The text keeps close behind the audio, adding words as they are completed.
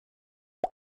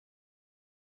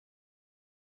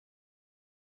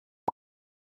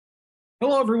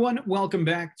Hello, everyone. Welcome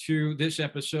back to this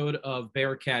episode of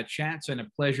Bearcat Chats, and a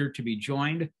pleasure to be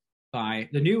joined by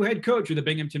the new head coach of the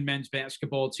Binghamton men's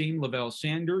basketball team, Levell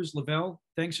Sanders. Levell,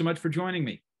 thanks so much for joining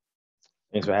me.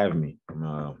 Thanks for having me.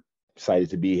 I'm excited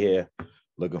to be here.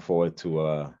 Looking forward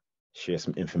to share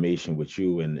some information with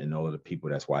you and all of the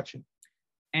people that's watching.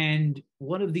 And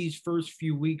what have these first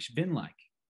few weeks been like?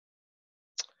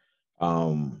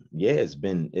 Yeah, it's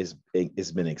been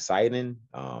exciting.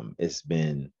 It's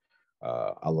been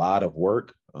a lot of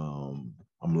work. I'm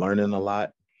learning a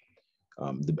lot.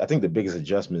 I think the biggest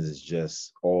adjustment is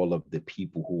just all of the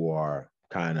people who are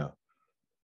kind of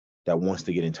that wants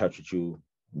to get in touch with you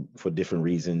for different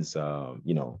reasons.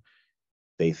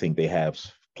 They think they have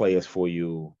players for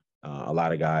you. A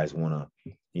lot of guys want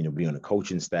to, be on the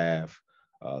coaching staff.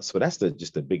 So that's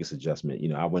just the biggest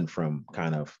adjustment. I went from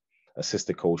kind of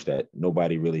assistant coach that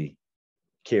nobody really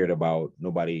cared about,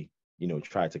 nobody,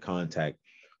 tried to contact,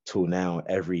 to now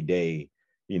every day,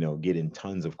 getting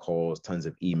tons of calls, tons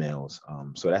of emails.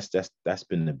 So that's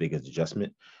been the biggest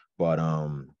adjustment. But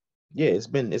yeah, it's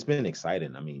been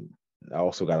exciting. I mean, I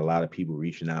also got a lot of people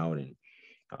reaching out and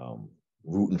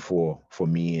rooting for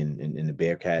me and the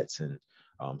Bearcats, and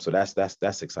so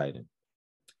that's exciting.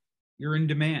 You're in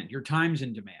demand. Your time's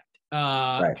in demand.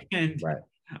 Right. And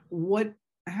Right.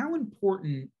 how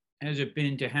important has it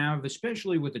been to have,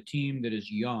 especially with a team that is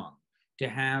young, to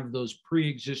have those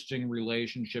pre-existing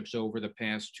relationships over the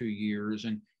past 2 years?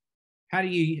 And how do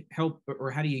you help, or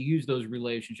how do you use those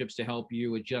relationships to help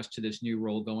you adjust to this new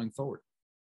role going forward?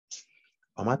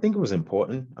 I think it was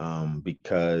important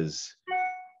because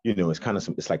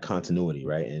it's like continuity,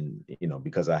 right? And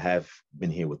because I have been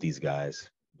here with these guys,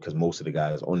 because most of the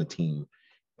guys on the team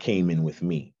came in with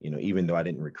me. Even though I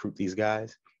didn't recruit these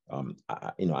guys,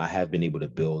 I have been able to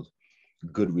build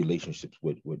good relationships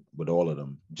with all of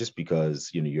them, just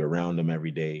because you're around them every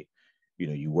day.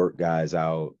 You work guys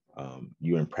out.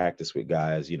 You're in practice with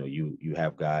guys. You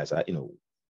have guys.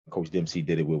 Coach Dempsey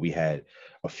did it where we had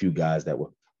a few guys that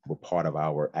were part of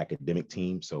our academic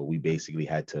team. So we basically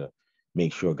had to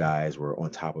make sure guys were on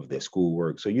top of their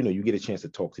schoolwork. So, you get a chance to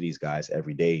talk to these guys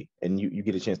every day, and you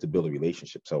get a chance to build a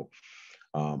relationship. So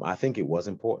I think it was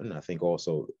important. I think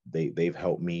also they've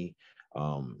helped me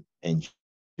and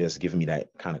just giving me that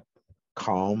kind of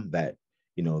calm that,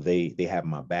 they have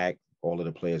my back. All of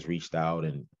the players reached out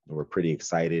and were pretty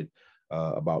excited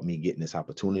about me getting this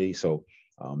opportunity. So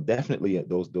definitely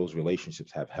those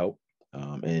relationships have helped.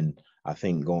 And I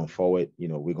think going forward,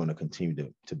 we're going to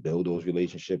continue to build those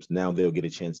relationships. Now they'll get a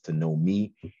chance to know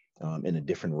me in a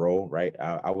different role, right?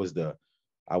 I was the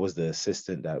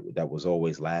assistant that was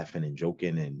always laughing and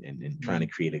joking and trying to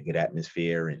create a good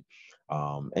atmosphere,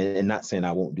 and not saying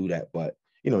I won't do that, but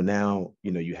now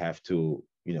you have to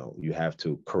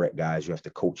correct guys, you have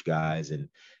to coach guys, and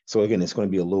so again, it's going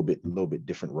to be a little bit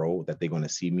different role that they're going to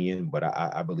see me in. But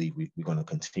I believe we're going to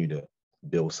continue to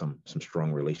build some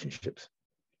strong relationships.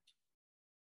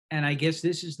 And I guess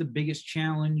this is the biggest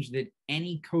challenge that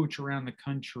any coach around the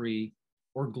country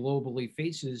or globally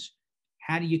faces.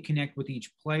 How do you connect with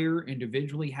each player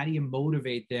individually? How do you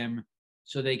motivate them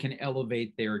so they can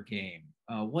elevate their game?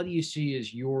 What do you see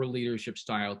as your leadership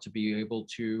style to be able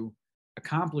to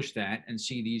accomplish that and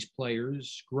see these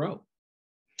players grow?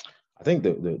 I think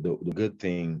the good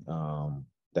thing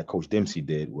that Coach Dempsey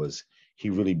did was he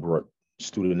really brought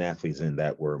student athletes in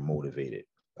that were motivated.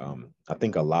 I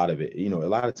think a lot of it, a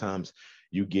lot of times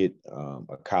you get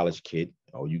a college kid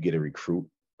or you get a recruit,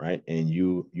 right? And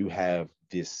you have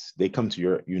this, they come to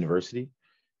your university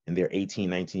and they're 18,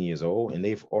 19 years old, and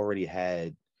they've already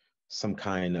had some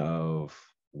kind of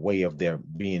way of their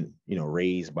being,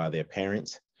 raised by their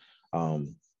parents.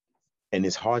 Um, and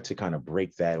it's hard to kind of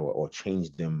break that or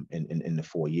change them in the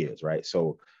 4 years, right?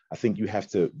 So I think you have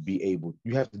to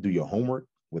do your homework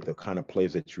with the kind of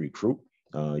players that you recruit.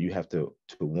 You have to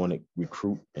want to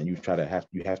recruit, and you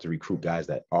have to recruit guys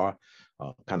that are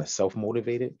kind of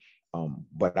self-motivated.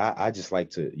 But I just like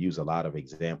to use a lot of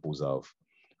examples of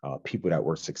people that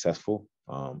were successful.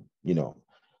 I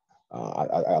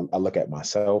look at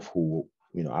myself, who,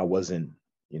 I wasn't,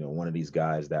 one of these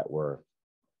guys that were,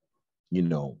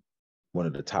 one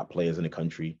of the top players in the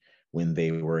country when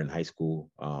they were in high school.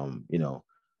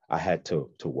 I had to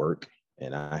work,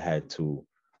 and I had to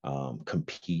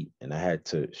compete, and I had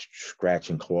to scratch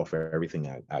and claw for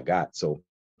everything I got. So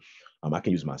I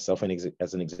can use myself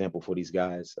as an example for these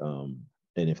guys. And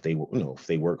if they, if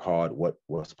they work hard,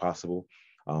 what's possible.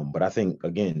 But I think,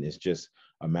 again, it's just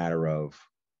a matter of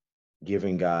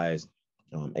giving guys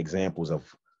examples of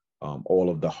all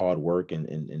of the hard work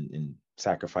and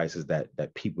sacrifices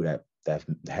that people that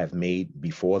have made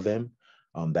before them.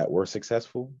 that were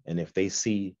successful. And if they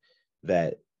see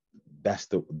that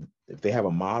if they have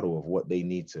a model of what they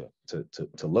need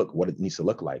what it needs to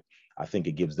look like, I think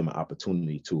it gives them an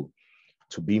opportunity to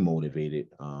be motivated.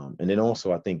 And then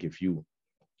also, I think if you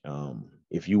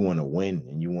want to win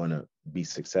and you want to be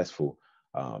successful,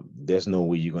 there's no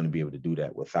way you're going to be able to do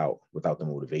that without the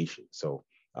motivation. So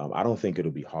I don't think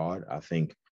it'll be hard. I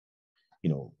think,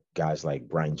 guys like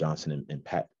Brian Johnson and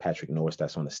Patrick Norris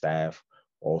that's on the staff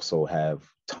also have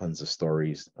tons of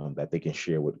stories that they can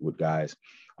share with guys.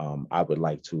 I would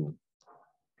like to,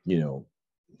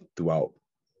 throughout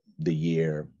the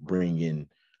year, bring in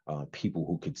people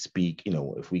who could speak,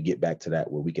 if we get back to that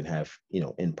where we can have,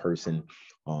 in person,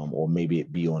 or maybe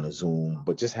it be on a Zoom,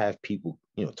 but just have people,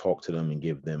 talk to them and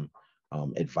give them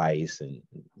advice and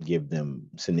give them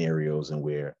scenarios, and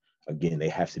where, again, they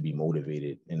have to be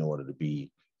motivated in order to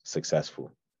be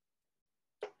successful.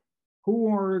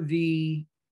 Who are the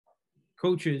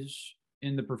coaches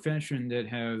in the profession that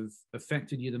have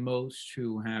affected you the most,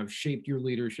 who have shaped your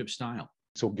leadership style?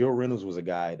 So Gil Reynolds was a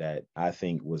guy that I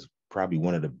think was probably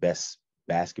one of the best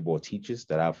basketball teachers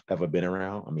that I've ever been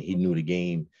around. I mean, he knew the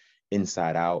game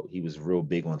inside out. He was real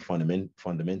big on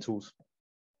fundamentals.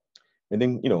 And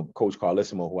then, Coach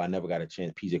Carlissimo, who I never got a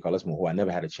chance, PJ Carlissimo, who I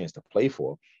never had a chance to play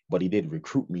for, but he did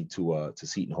recruit me to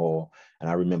Seton Hall. And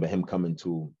I remember him coming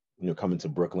to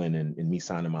Brooklyn and me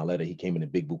signing my letter. He came in a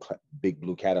big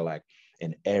blue Cadillac,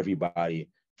 and everybody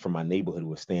from my neighborhood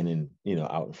was standing,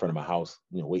 out in front of my house,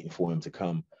 waiting for him to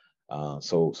come.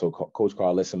 So Coach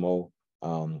Carlissimo,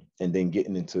 and then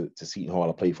getting into Seton Hall,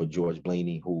 I played for George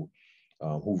Blaney, who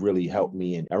really helped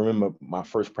me. And I remember my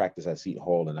first practice at Seton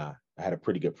Hall, and I had a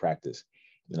pretty good practice.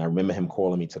 And I remember him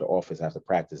calling me to the office after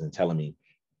practice and telling me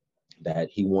that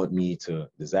he wanted me to,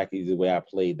 exactly the way I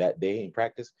played that day in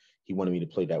practice, he wanted me to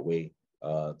play that way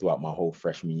throughout my whole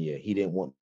freshman year. He didn't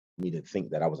want me to think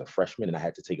that I was a freshman and I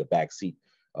had to take a back seat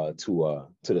to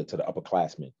the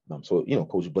upperclassmen. So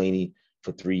Coach Blaney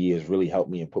for 3 years really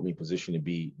helped me and put me in position to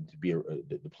be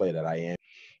the player that I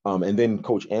am. And then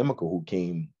Coach Amico, who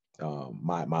came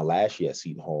my last year at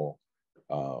Seton Hall,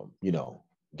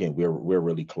 again, we're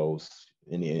really close.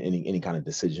 Any kind of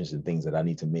decisions and things that I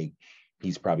need to make,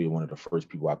 he's probably one of the first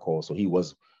people I call. So he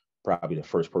was probably the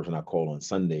first person I called on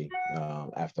Sunday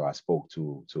after I spoke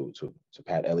to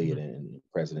Pat Elliott and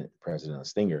President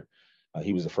Stinger.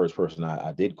 He was the first person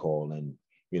I did call. And,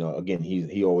 again,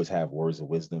 he always have words of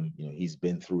wisdom. He's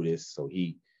been through this, so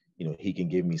he can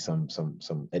give me some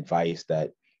advice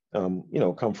that,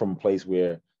 come from a place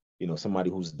where, somebody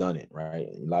who's done it, right?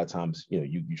 A lot of times,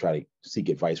 you try to seek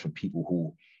advice from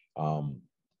people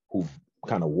who've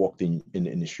kind of walked in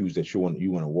the shoes that you want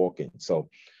to walk in. So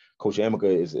Coach Amica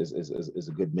is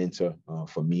a good mentor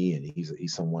for me, and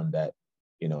he's someone that,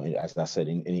 as I said,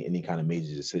 in any kind of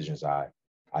major decisions, I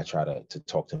try to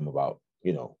talk to him about,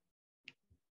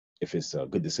 if it's a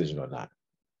good decision or not.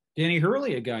 Danny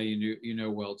Hurley, a guy you know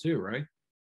well too, right?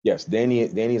 Yes, Danny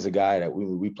is a guy that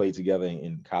we played together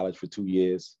in college for 2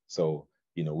 years. So,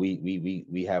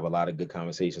 we have a lot of good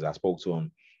conversations. I spoke to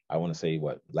him, I want to say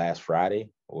last Friday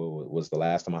was the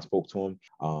last time I spoke to him.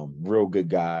 Real good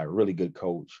guy, really good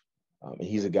coach. And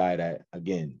he's a guy that,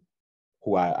 again,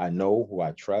 who I know, who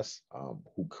I trust,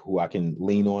 who I can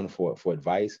lean on for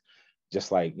advice.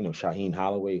 Just like, Shaheen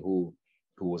Holloway, who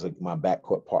was my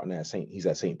backcourt partner he's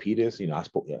at St. Peter's. I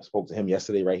spoke to him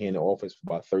yesterday right here in the office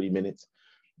for about 30 minutes.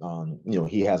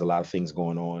 He has a lot of things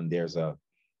going on. There's a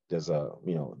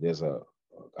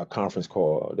conference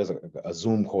call. There's a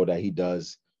Zoom call that he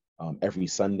does every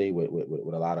Sunday with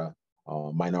a lot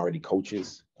of minority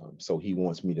coaches. So he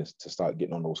wants me to start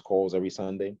getting on those calls every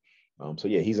Sunday. So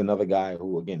yeah, he's another guy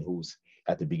who's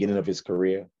at the beginning of his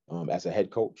career as a head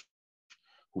coach,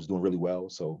 who's doing really well.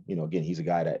 So, again, he's a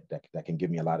guy that can give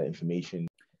me a lot of information.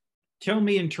 Tell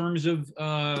me, in terms of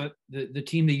the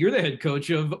team that you're the head coach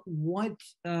of,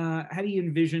 how do you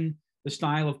envision the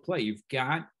style of play? You've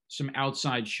got some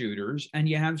outside shooters and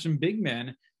you have some big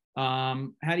men.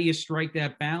 How do you strike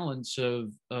that balance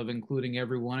of including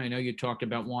everyone? I know you talked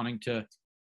about wanting to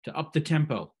up the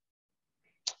tempo.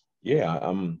 Yeah,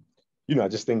 I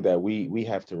just think that we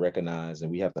have to recognize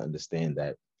and we have to understand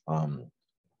that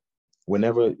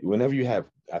whenever you have,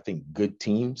 I think, good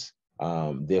teams,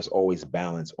 there's always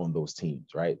balance on those teams,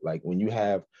 right? Like when you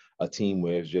have a team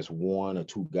where it's just one or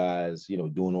two guys,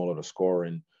 doing all of the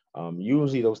scoring,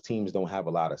 usually those teams don't have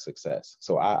a lot of success.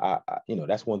 So I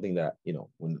that's one thing that,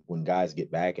 when guys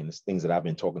get back, and it's things that I've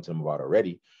been talking to them about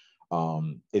already,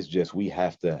 it's just, we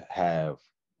have to have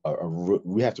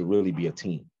we have to really be a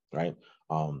team, right?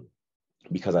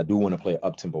 Because I do want to play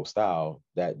up-tempo style,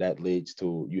 that leads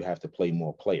to, you have to play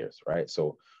more players, right?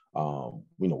 So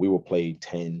We will play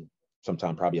 10,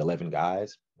 sometimes probably 11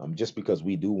 guys, just because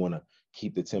we do want to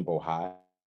keep the tempo high.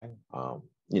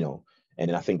 And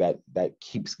then I think that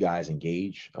keeps guys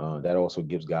engaged. That also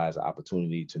gives guys an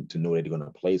opportunity to know that they're going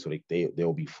to play, so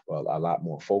they'll be a lot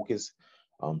more focused.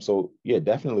 So yeah,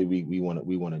 definitely we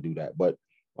want to do that, but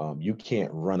you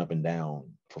can't run up and down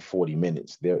for 40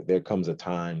 minutes. There comes a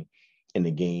time in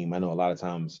the game. I know a lot of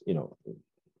times,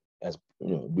 as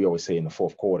we always say in the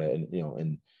fourth quarter, and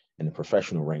in the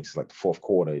professional ranks, like the fourth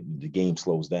quarter, the game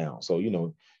slows down. So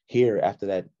here after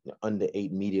that under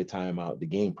 8 media timeout, the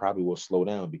game probably will slow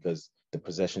down because the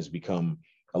possessions become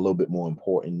a little bit more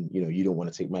important. You don't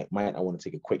want to take I want to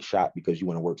take a quick shot because you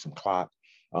want to work some clock.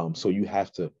 So you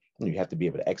have to be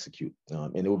able to execute,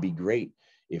 and it would be great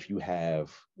if you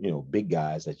have big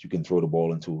guys that you can throw the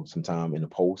ball into sometime in the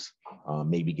post,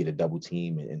 maybe get a double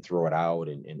team and throw it out,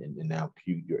 and now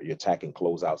you're attacking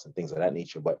closeouts and things of that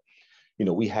nature. But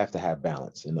we have to have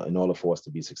balance, and in order for us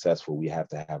to be successful, we have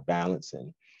to have balance.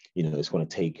 And it's going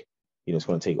to take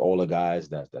all the guys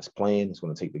that's playing. It's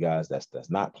going to take the guys that's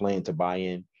not playing to buy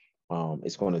in.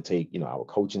 It's going to take our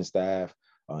coaching staff.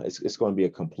 It's going to be a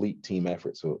complete team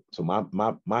effort. So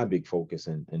my big focus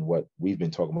and what we've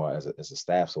been talking about as a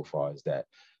staff so far is that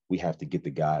we have to get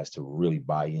the guys to really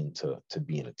buy into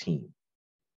being a team.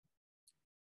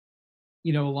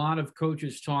 A lot of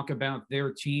coaches talk about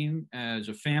their team as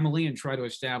a family and try to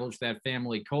establish that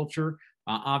family culture.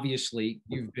 Obviously,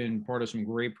 you've been part of some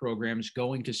great programs,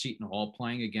 going to Seton Hall,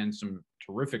 playing against some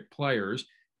terrific players,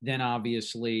 then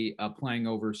obviously playing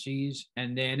overseas,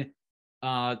 and then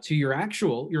to your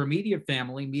immediate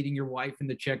family, meeting your wife in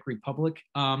the Czech Republic.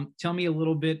 Tell me a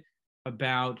little bit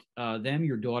about them,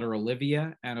 your daughter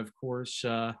Olivia, and of course,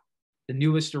 the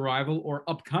newest arrival or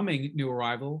upcoming new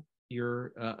arrival,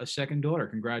 your a second daughter.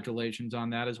 Congratulations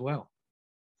on that as well.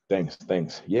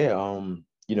 Thanks. Yeah.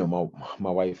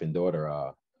 My wife and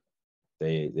daughter,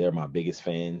 they're my biggest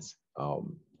fans.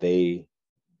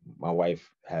 My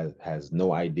wife has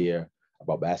no idea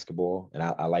about basketball, and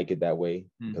I like it that way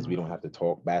because we don't have to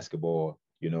talk basketball.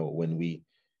 When we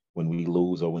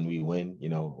lose or when we win,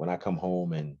 when I come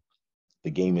home and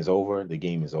the game is over, the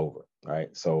game is over,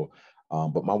 right? So,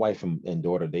 but my wife and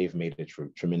daughter, they've made a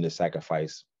tremendous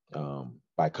sacrifice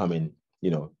by coming,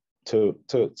 to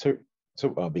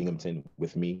Binghamton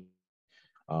with me,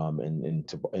 and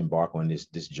to embark on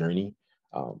this journey.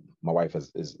 My wife,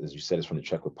 as you said, is from the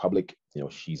Czech Republic.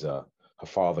 She's her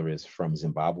father is from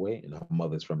Zimbabwe and her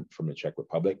mother's from the Czech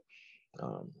Republic.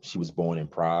 She was born in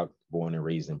Prague, born and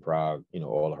raised in Prague,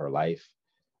 all of her life.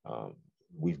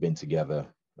 We've been together,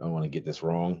 I don't want to get this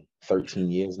wrong, 13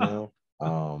 years now.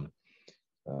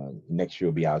 Next year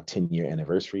will be our 10-year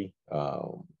anniversary.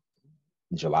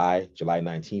 July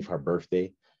 19th, her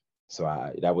birthday. So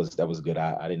that was good.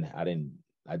 I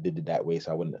did it that way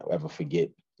so I wouldn't ever forget,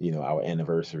 our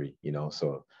anniversary,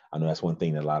 So I know that's one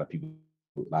thing that a lot of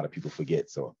people forget.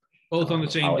 So both on the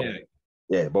same day.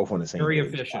 Yeah, both on the same very day.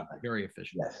 Efficient. Very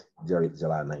efficient. Yes,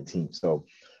 July 19th. So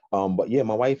but yeah,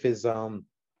 my wife is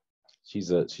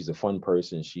she's a fun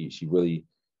person. She really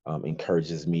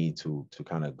encourages me to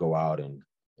kind of go out and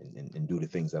do the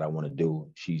things that I want to do.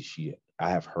 I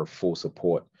have her full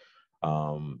support. A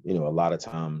lot of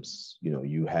times,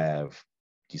 you have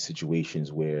these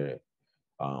situations where,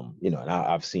 and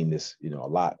I've seen this, a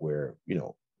lot where,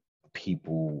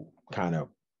 people kind of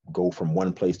go from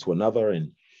one place to another,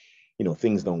 and,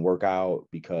 things don't work out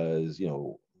because,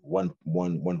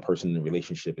 one person in the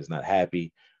relationship is not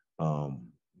happy.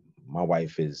 My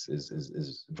wife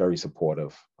is very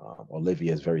supportive.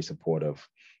 Olivia is very supportive.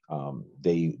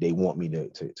 They want me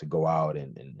to go out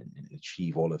and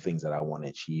achieve all the things that I want to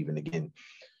achieve. And again,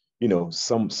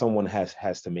 someone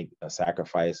has to make a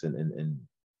sacrifice, and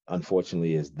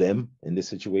unfortunately is them in this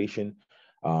situation.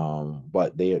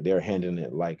 But they're handling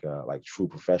it like true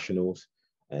professionals.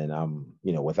 And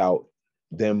without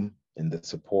them and the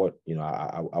support,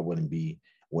 I wouldn't be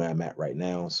where I'm at right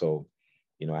now. So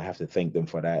I have to thank them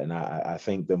for that, and I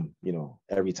thank them.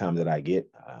 Every time that I give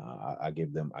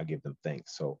them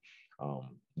thanks. So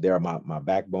they're my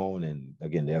backbone, and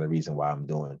again, they're the reason why I'm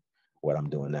doing what I'm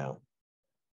doing now.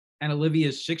 And Olivia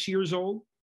is 6 years old.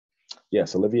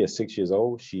 Yes, Olivia is 6 years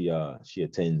old. She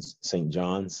attends St.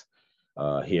 John's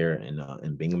here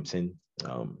in Binghamton,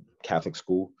 Catholic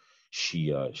school.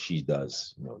 She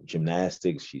does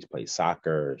gymnastics. She's played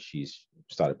soccer. She's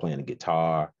started playing the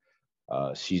guitar.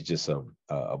 She's just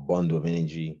a bundle of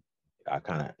energy.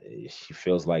 She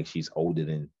feels like she's older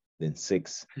than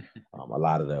 6. A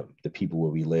lot of the people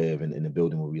where we live and in the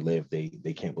building where we live,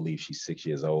 they can't believe she's 6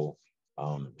 years old.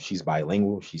 She's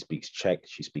bilingual. She speaks Czech.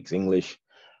 She speaks English.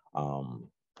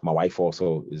 My wife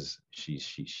also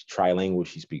she's trilingual.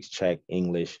 She speaks Czech,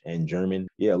 English, and German.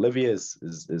 Yeah, Olivia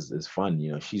is fun.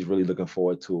 You know, she's really looking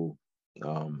forward to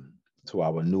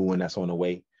our new one that's on the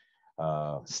way.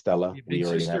 Stella. Be a big We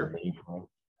already have a sister. name for her.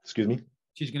 Excuse me.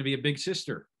 She's going to be a big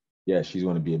sister. Yeah, she's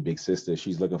going to be a big sister.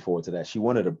 She's looking forward to that. She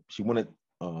wanted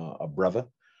a brother.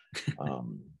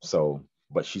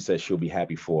 But she says she'll be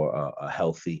happy for a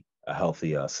healthy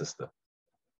sister.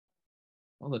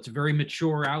 Well, that's a very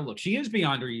mature outlook. She is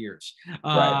beyond her years.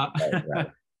 Right,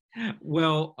 right.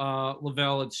 Well,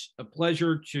 Levell, it's a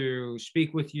pleasure to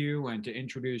speak with you and to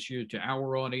introduce you to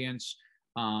our audience.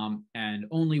 And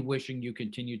only wishing you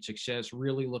continued success.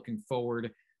 Really looking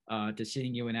forward to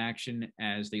seeing you in action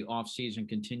as the off season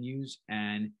continues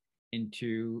and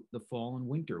into the fall and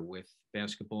winter with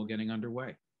basketball getting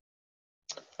underway.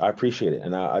 I appreciate it,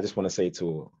 and I just want to say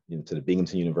to to the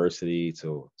Binghamton University,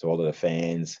 to all of the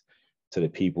fans, to the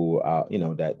people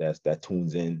that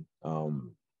tunes in.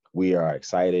 We are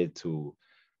excited to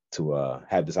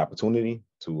have this opportunity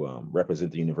to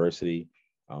represent the university.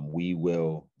 We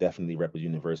will definitely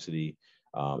represent university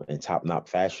in top-notch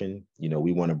fashion. You know,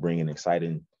 we want to bring an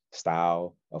exciting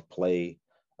style of play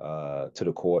to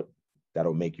the court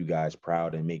that'll make you guys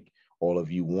proud and make all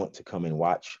of you want to come and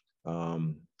watch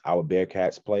our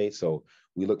Bearcats play. So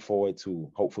we look forward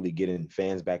to hopefully getting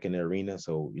fans back in the arena.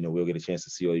 So, you know, we'll get a chance to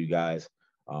see all you guys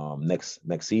next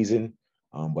season.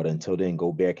 But until then,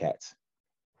 go Bearcats.